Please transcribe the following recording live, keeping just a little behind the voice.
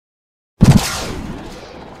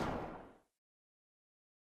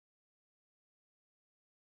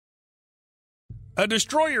A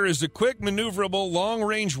destroyer is a quick, maneuverable,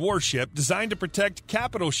 long-range warship designed to protect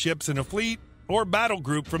capital ships in a fleet or battle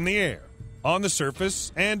group from the air, on the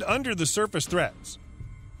surface, and under the surface threats.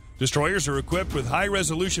 Destroyers are equipped with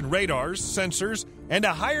high-resolution radars, sensors, and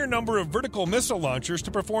a higher number of vertical missile launchers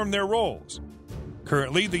to perform their roles.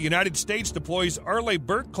 Currently, the United States deploys Arleigh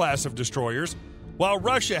Burke-class of destroyers, while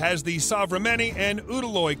Russia has the Sovremenny and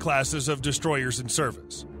Udaloy classes of destroyers in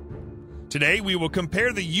service. Today, we will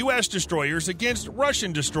compare the U.S. destroyers against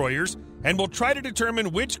Russian destroyers, and will try to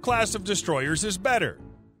determine which class of destroyers is better.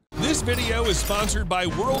 This video is sponsored by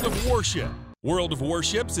World of Warship. World of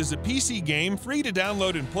Warships is a PC game free to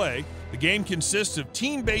download and play. The game consists of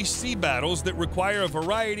team-based sea battles that require a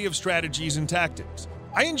variety of strategies and tactics.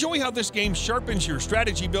 I enjoy how this game sharpens your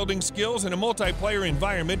strategy-building skills in a multiplayer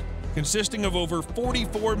environment consisting of over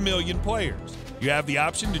 44 million players. You have the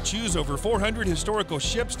option to choose over 400 historical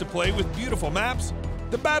ships to play with beautiful maps.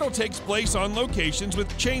 The battle takes place on locations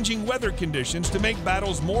with changing weather conditions to make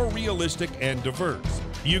battles more realistic and diverse.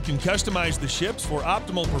 You can customize the ships for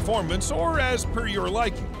optimal performance or as per your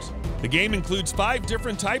likings. The game includes 5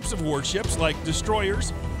 different types of warships like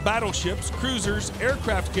destroyers, battleships, cruisers,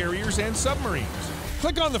 aircraft carriers, and submarines.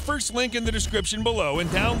 Click on the first link in the description below and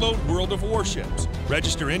download World of Warships.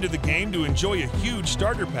 Register into the game to enjoy a huge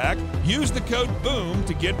starter pack. Use the code BOOM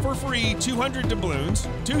to get for free 200 doubloons,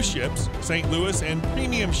 2 ships, St. Louis and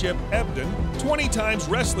premium ship Ebden, 20 times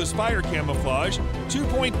Restless Fire camouflage,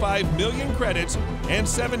 2.5 million credits, and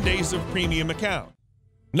 7 days of premium account.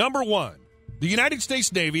 Number 1. The United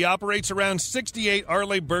States Navy operates around 68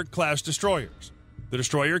 Arleigh Burke-class destroyers. The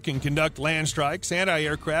destroyer can conduct land strikes,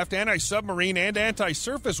 anti-aircraft, anti-submarine, and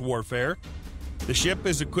anti-surface warfare. The ship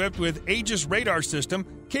is equipped with Aegis radar system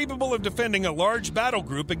capable of defending a large battle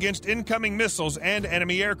group against incoming missiles and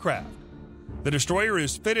enemy aircraft. The destroyer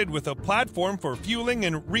is fitted with a platform for fueling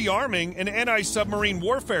and rearming an anti-submarine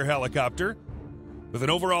warfare helicopter. With an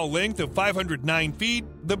overall length of 509 feet,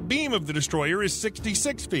 the beam of the destroyer is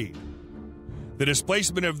 66 feet. The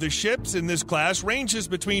displacement of the ships in this class ranges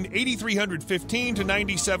between 8,315 to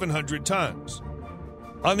 9,700 tons.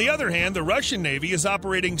 On the other hand, the Russian Navy is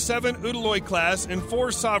operating 7 Udaloy-class and 4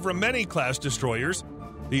 Sovremenny-class destroyers.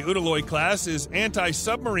 The Udaloy-class is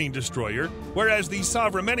anti-submarine destroyer, whereas the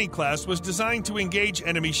Sovremenny-class was designed to engage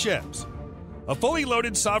enemy ships. A fully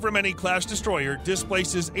loaded Sovremenny-class destroyer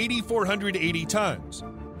displaces 8,480 tons.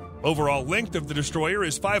 Overall length of the destroyer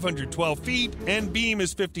is 512 feet and beam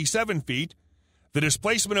is 57 feet. The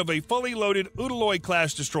displacement of a fully loaded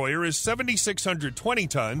Udaloy-class destroyer is 7,620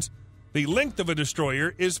 tons, the length of a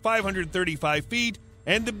destroyer is 535 feet,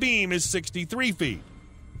 and the beam is 63 feet.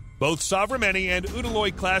 Both Sovremenny and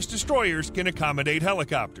Udaloy-class destroyers can accommodate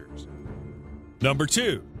helicopters. Number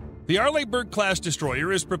 2. The Arleigh Burke-class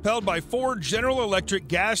destroyer is propelled by 4 General Electric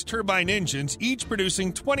gas turbine engines, each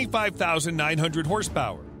producing 25,900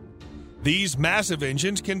 horsepower. These massive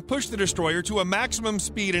engines can push the destroyer to a maximum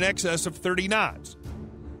speed in excess of 30 knots.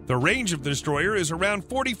 The range of the destroyer is around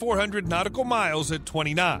 4,400 nautical miles at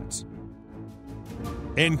 20 knots.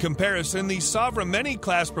 In comparison, the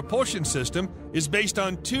Sovremenny-class propulsion system is based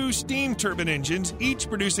on 2 steam turbine engines, each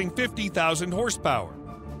producing 50,000 horsepower.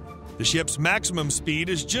 The ship's maximum speed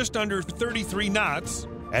is just under 33 knots.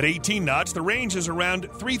 At 18 knots, the range is around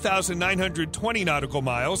 3,920 nautical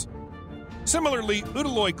miles. Similarly,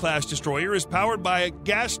 Udaloy-class destroyer is powered by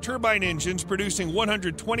gas turbine engines producing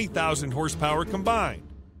 120,000 horsepower combined.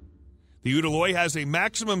 The Udaloy has a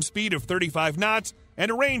maximum speed of 35 knots and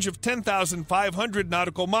a range of 10,500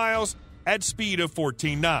 nautical miles at speed of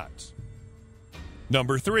 14 knots.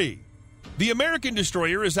 Number 3. The American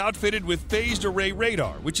destroyer is outfitted with phased array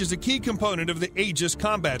radar, which is a key component of the Aegis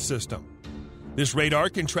combat system. This radar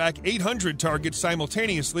can track 800 targets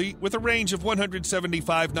simultaneously with a range of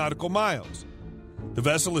 175 nautical miles. The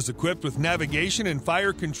vessel is equipped with navigation and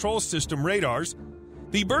fire control system radars.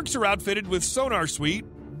 The Burkes are outfitted with sonar suite,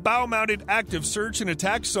 bow-mounted active search and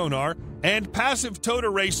attack sonar, and passive towed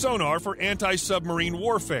array sonar for anti-submarine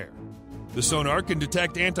warfare. The sonar can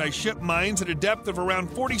detect anti-ship mines at a depth of around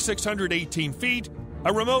 4,618 feet.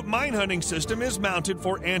 A remote mine hunting system is mounted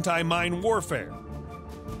for anti-mine warfare.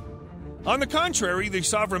 On the contrary, the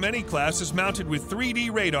Sovremenny-class is mounted with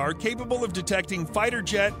 3D radar capable of detecting fighter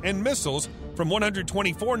jet and missiles from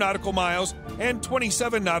 124 nautical miles and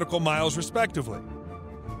 27 nautical miles respectively.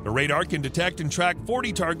 The radar can detect and track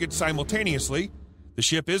 40 targets simultaneously. The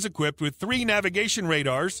ship is equipped with 3 navigation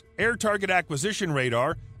radars, air target acquisition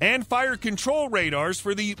radar, and fire control radars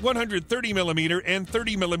for the 130mm and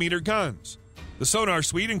 30mm guns. The sonar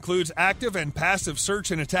suite includes active and passive search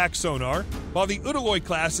and attack sonar, while the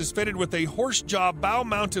Udaloy-class is fitted with a horse-jaw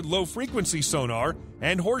bow-mounted low-frequency sonar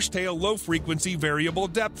and horsetail low-frequency variable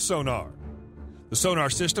depth sonar. The sonar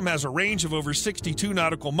system has a range of over 62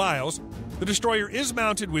 nautical miles. The destroyer is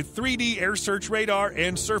mounted with 3D air search radar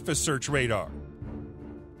and surface search radar.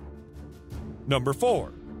 Number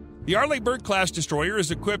 4. The Arleigh Burke-class destroyer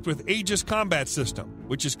is equipped with Aegis combat system,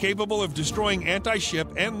 which is capable of destroying anti-ship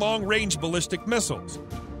and long-range ballistic missiles.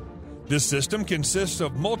 This system consists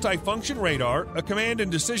of multifunction radar, a command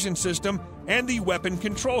and decision system, and the weapon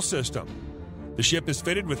control system. The ship is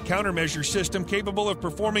fitted with countermeasure system capable of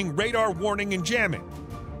performing radar warning and jamming.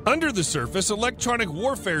 Under the surface, electronic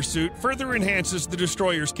warfare suit further enhances the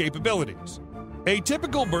destroyer's capabilities. A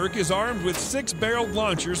typical Burke is armed with 6-barreled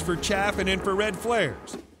launchers for chaff and infrared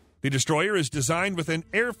flares. The destroyer is designed with an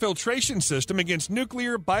air filtration system against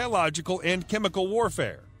nuclear, biological, and chemical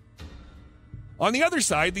warfare. On the other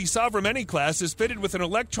side, the Sovremenny-class is fitted with an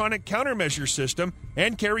electronic countermeasure system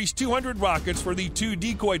and carries 200 rockets for the 2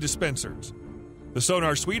 decoy dispensers. The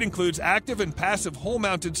sonar suite includes active and passive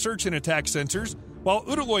hull-mounted search and attack sensors, while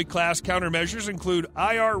Udaloy-class countermeasures include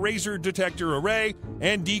IR Razor Detector Array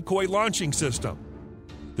and Decoy Launching System.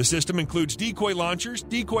 The system includes decoy launchers,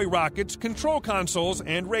 decoy rockets, control consoles,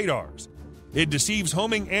 and radars. It deceives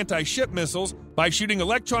homing anti-ship missiles by shooting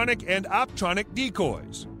electronic and optronic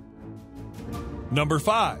decoys. Number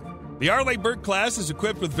 5. The Arleigh Burke-class is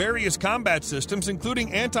equipped with various combat systems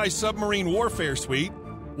including anti-submarine warfare suite,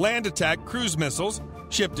 land attack cruise missiles,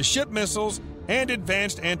 ship-to-ship missiles, and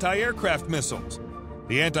advanced anti-aircraft missiles.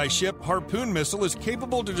 The anti-ship Harpoon missile is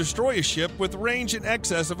capable to destroy a ship with range in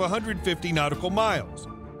excess of 150 nautical miles.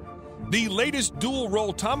 The latest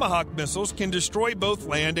dual-role Tomahawk missiles can destroy both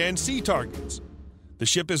land and sea targets. The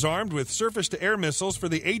ship is armed with surface-to-air missiles for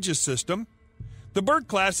the Aegis system. The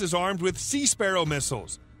Burke-class is armed with Sea Sparrow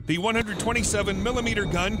missiles. The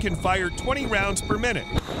 127mm gun can fire 20 rounds per minute.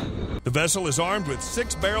 The vessel is armed with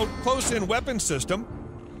 6-barreled close-in weapon system.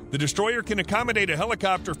 The destroyer can accommodate a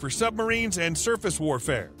helicopter for submarines and surface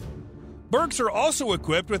warfare. Burkes are also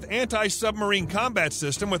equipped with anti-submarine combat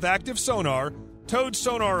system with active sonar, towed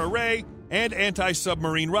sonar array, and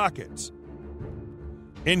anti-submarine rockets.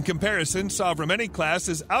 In comparison, Sovremenny-class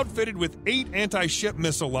is outfitted with 8 anti-ship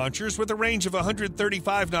missile launchers with a range of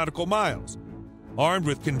 135 nautical miles. Armed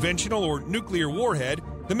with conventional or nuclear warhead,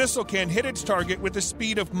 the missile can hit its target with a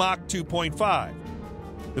speed of Mach 2.5.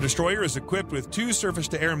 The destroyer is equipped with 2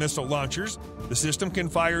 surface-to-air missile launchers. The system can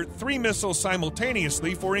fire 3 missiles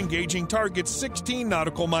simultaneously for engaging targets 16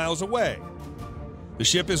 nautical miles away. The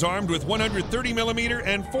ship is armed with 130mm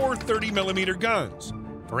and 4 30mm guns.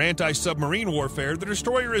 For anti-submarine warfare, the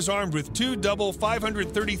destroyer is armed with 2 double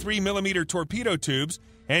 533mm torpedo tubes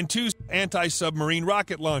and 2 anti-submarine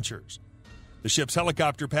rocket launchers. The ship's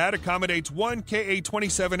helicopter pad accommodates 1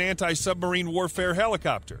 Ka-27 anti-submarine warfare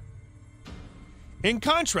helicopter. In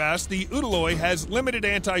contrast, the Udaloy has limited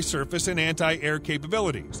anti-surface and anti-air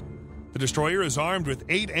capabilities. The destroyer is armed with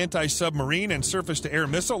 8 anti-submarine and surface-to-air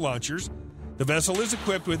missile launchers. The vessel is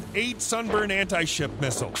equipped with 8 Sunburn anti-ship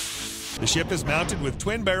missiles. The ship is mounted with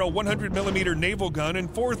twin-barrel 100mm naval gun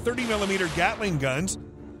and 4 30mm Gatling guns.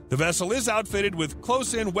 The vessel is outfitted with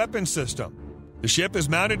close-in weapon system. The ship is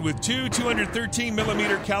mounted with 2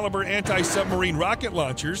 213mm caliber anti-submarine rocket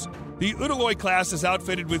launchers. The Udaloy-class is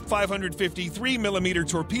outfitted with 553mm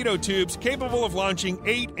torpedo tubes capable of launching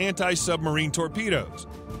 8 anti-submarine torpedoes.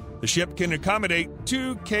 The ship can accommodate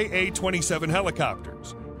 2 Ka-27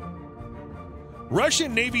 helicopters.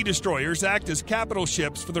 Russian Navy destroyers act as capital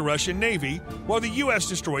ships for the Russian Navy, while the U.S.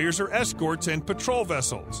 destroyers are escorts and patrol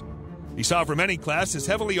vessels. The Sovremenny-class is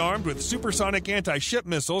heavily armed with supersonic anti-ship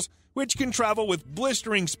missiles, which can travel with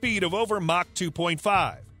blistering speed of over Mach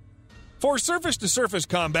 2.5. For surface-to-surface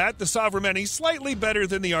combat, the Sovremenny is slightly better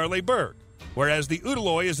than the Arleigh Burke, whereas the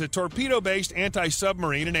Udaloy is a torpedo-based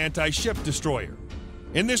anti-submarine and anti-ship destroyer.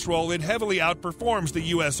 In this role, it heavily outperforms the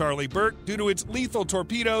U.S. Arleigh Burke due to its lethal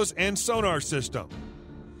torpedoes and sonar system.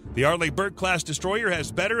 The Arleigh Burke-class destroyer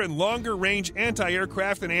has better and longer-range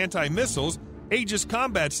anti-aircraft and anti-missiles, Aegis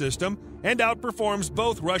combat system, and outperforms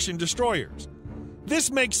both Russian destroyers.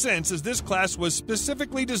 This makes sense as this class was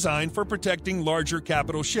specifically designed for protecting larger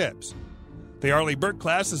capital ships. The Arleigh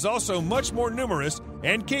Burke-class is also much more numerous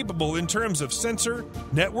and capable in terms of sensor,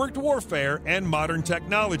 networked warfare, and modern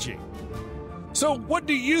technology. So what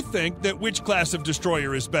do you think that which class of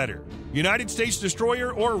destroyer is better? United States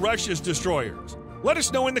destroyer or Russia's destroyers? Let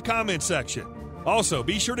us know in the comments section. Also,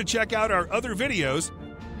 be sure to check out our other videos.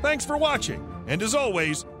 Thanks for watching, and as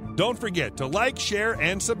always, don't forget to like, share,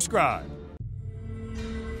 and subscribe.